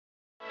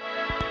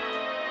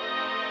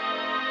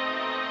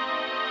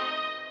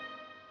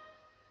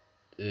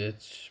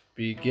It's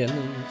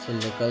beginning to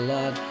look a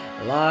lot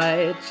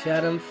like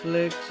Chatham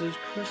Flicks'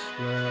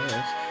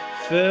 Christmas.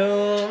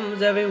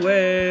 Films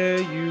everywhere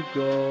you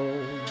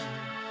go.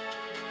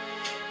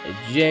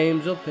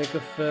 James will pick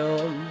a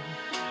film,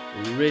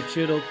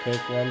 Richard will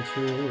pick one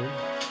too.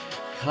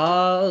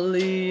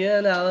 Carly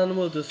and Alan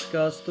will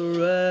discuss the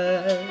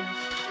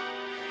rest.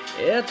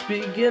 It's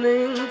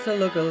beginning to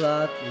look a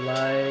lot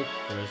like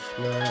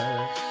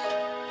Christmas.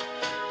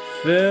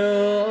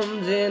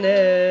 Films in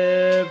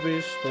every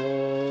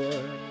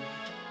store,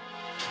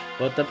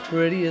 but the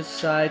prettiest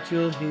sight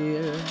you'll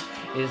hear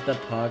is the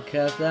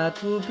podcast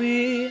that will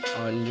be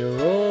on your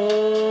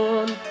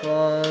own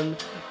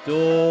front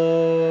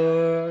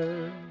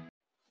door.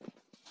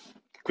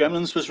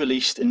 Gremlins was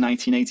released in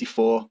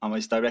 1984 and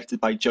was directed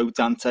by Joe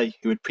Dante,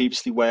 who had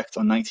previously worked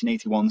on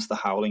 1981's The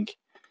Howling.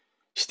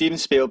 Steven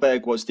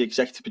Spielberg was the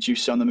executive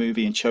producer on the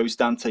movie and chose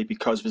Dante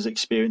because of his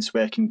experience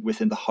working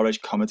within the horror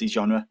comedy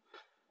genre.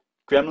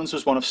 Gremlins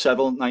was one of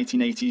several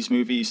 1980s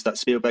movies that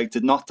Spielberg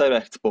did not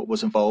direct but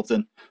was involved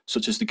in,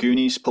 such as The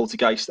Goonies,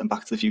 Poltergeist and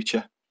Back to the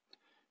Future.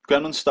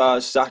 Gremlins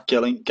stars Zach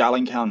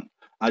Galligan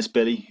as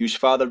Billy, whose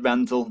father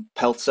Rendell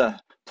Peltzer,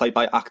 played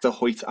by actor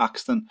Hoyt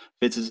Axton,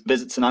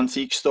 visits an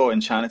antique store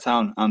in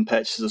Chinatown and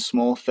purchases a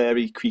small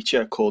furry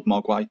creature called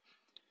Mogwai.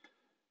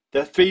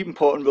 There are three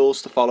important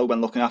rules to follow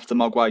when looking after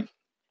Mogwai.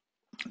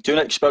 Do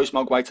not expose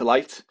Mogwai to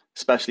light,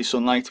 especially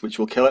sunlight, which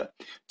will kill it.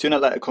 Do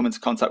not let it come into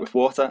contact with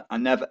water,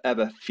 and never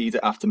ever feed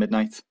it after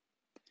midnight.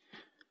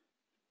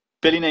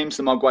 Billy names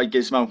the Mogwai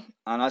Gizmo,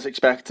 and as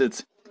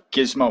expected,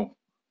 Gizmo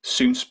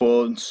soon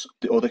spawns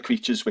the other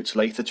creatures which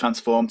later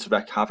transform to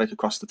wreak havoc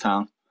across the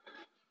town.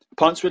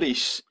 Upon its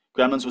release,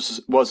 Gremlins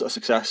was a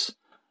success.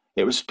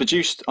 It was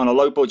produced on a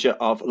low budget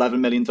of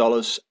 $11 million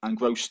and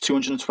grossed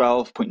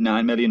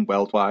 $212.9 million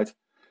worldwide.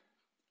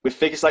 With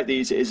figures like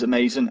these, it is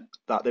amazing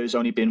that there has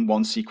only been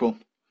one sequel.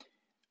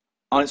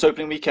 On its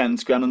opening weekend,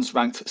 Gremlins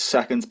ranked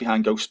second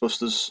behind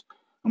Ghostbusters,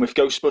 and with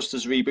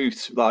Ghostbusters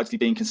reboot largely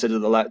being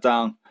considered a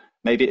letdown,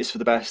 maybe it is for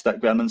the best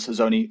that Gremlins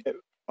has only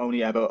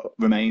ever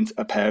remained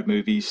a pair of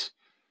movies.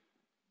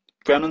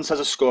 Gremlins has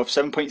a score of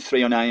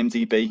 7.3 on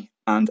IMDb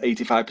and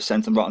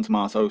 85% on Rotten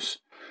Tomatoes.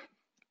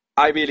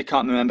 I really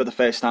can't remember the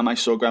first time I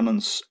saw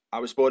Gremlins. I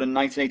was born in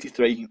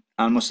 1983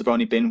 and must have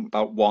only been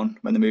about one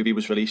when the movie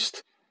was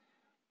released.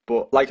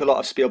 But like a lot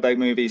of Spielberg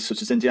movies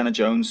such as Indiana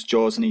Jones,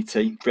 Jaws and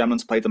E.T.,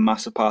 Gremlins played a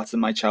massive part in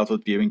my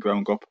childhood viewing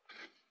growing up.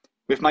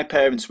 With my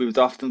parents, we would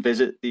often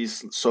visit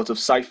these sort of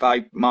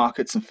sci-fi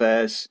markets and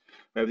fairs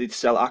where they'd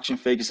sell action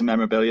figures and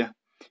memorabilia.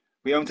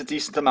 We owned a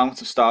decent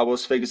amount of Star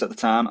Wars figures at the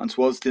time, and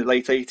towards the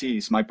late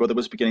 80s, my brother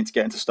was beginning to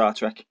get into Star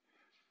Trek.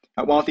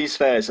 At one of these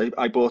fairs,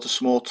 I bought a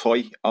small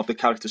toy of the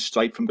character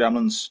Stripe from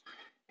Gremlins,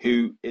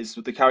 who is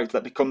the character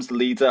that becomes the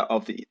leader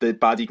of the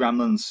baddie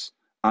Gremlins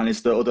and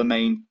is the other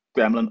main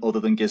gremlin other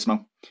than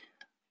Gizmo.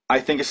 I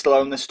think I still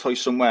own this toy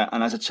somewhere,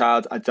 and as a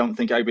child, I don't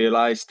think I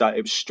realised that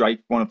it was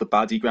Stripe, one of the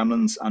baddie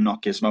Gremlins, and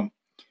not Gizmo.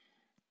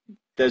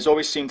 There's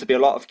always seemed to be a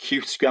lot of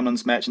cute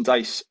Gremlins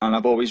merchandise, and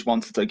I've always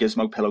wanted a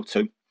Gizmo pillow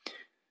too.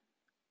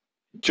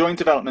 During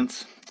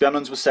development,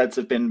 Gremlins was said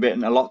to have been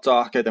written a lot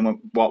darker than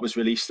what was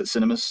released at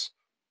cinemas.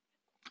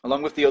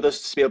 Along with the other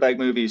Spielberg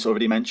movies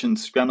already mentioned,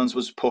 Gremlins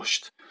was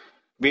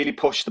really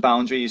pushed the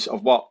boundaries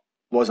of what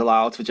was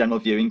allowed for general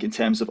viewing in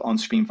terms of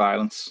on-screen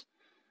violence.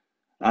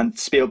 And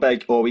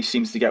Spielberg always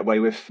seems to get away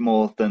with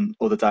more than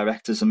other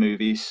directors and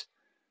movies.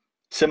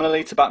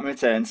 Similarly to Batman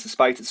Returns,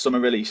 despite its summer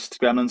release,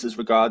 Gremlins is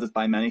regarded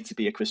by many to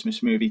be a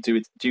Christmas movie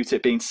due to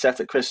it being set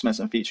at Christmas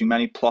and featuring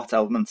many plot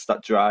elements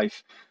that drive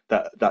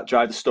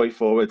the story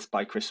forward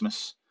by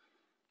Christmas.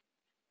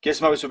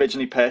 Gizmo was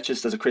originally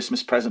purchased as a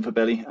Christmas present for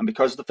Billy, and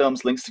because of the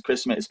film's links to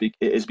Christmas,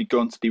 it has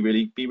begun to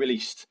be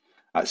released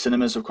at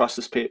cinemas across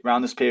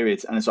around this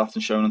period and is often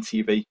shown on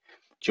TV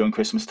during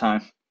Christmas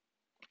time.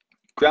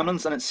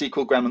 Gremlins and its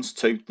sequel Gremlins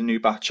 2, The New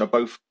Batch, are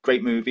both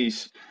great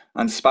movies,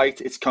 and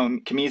despite its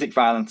comedic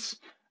violence,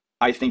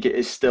 I think it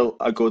is still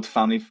a good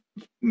family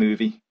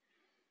movie.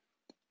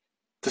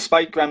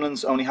 Despite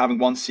Gremlins only having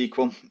one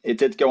sequel, it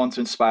did go on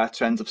to inspire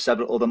trends of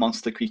several other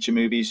monster creature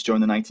movies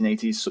during the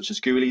 1980s, such as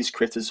Ghoulies,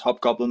 Critters,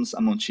 Hobgoblins,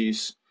 and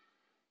Munchies.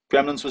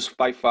 Gremlins was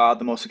by far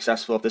the most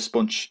successful of this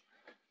bunch,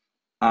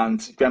 and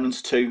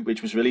Gremlins 2,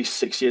 which was released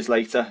 6 years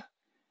later,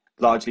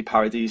 largely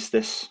parodies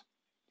this.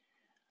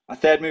 A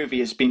third movie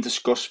has been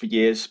discussed for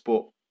years,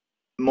 but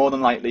more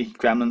than likely,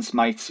 Gremlins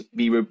might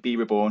be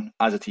reborn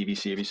as a TV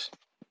series.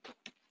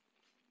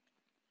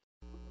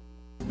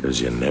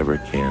 Because you never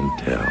can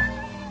tell.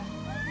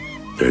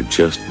 There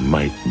just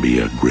might be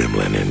a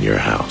gremlin in your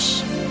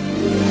house.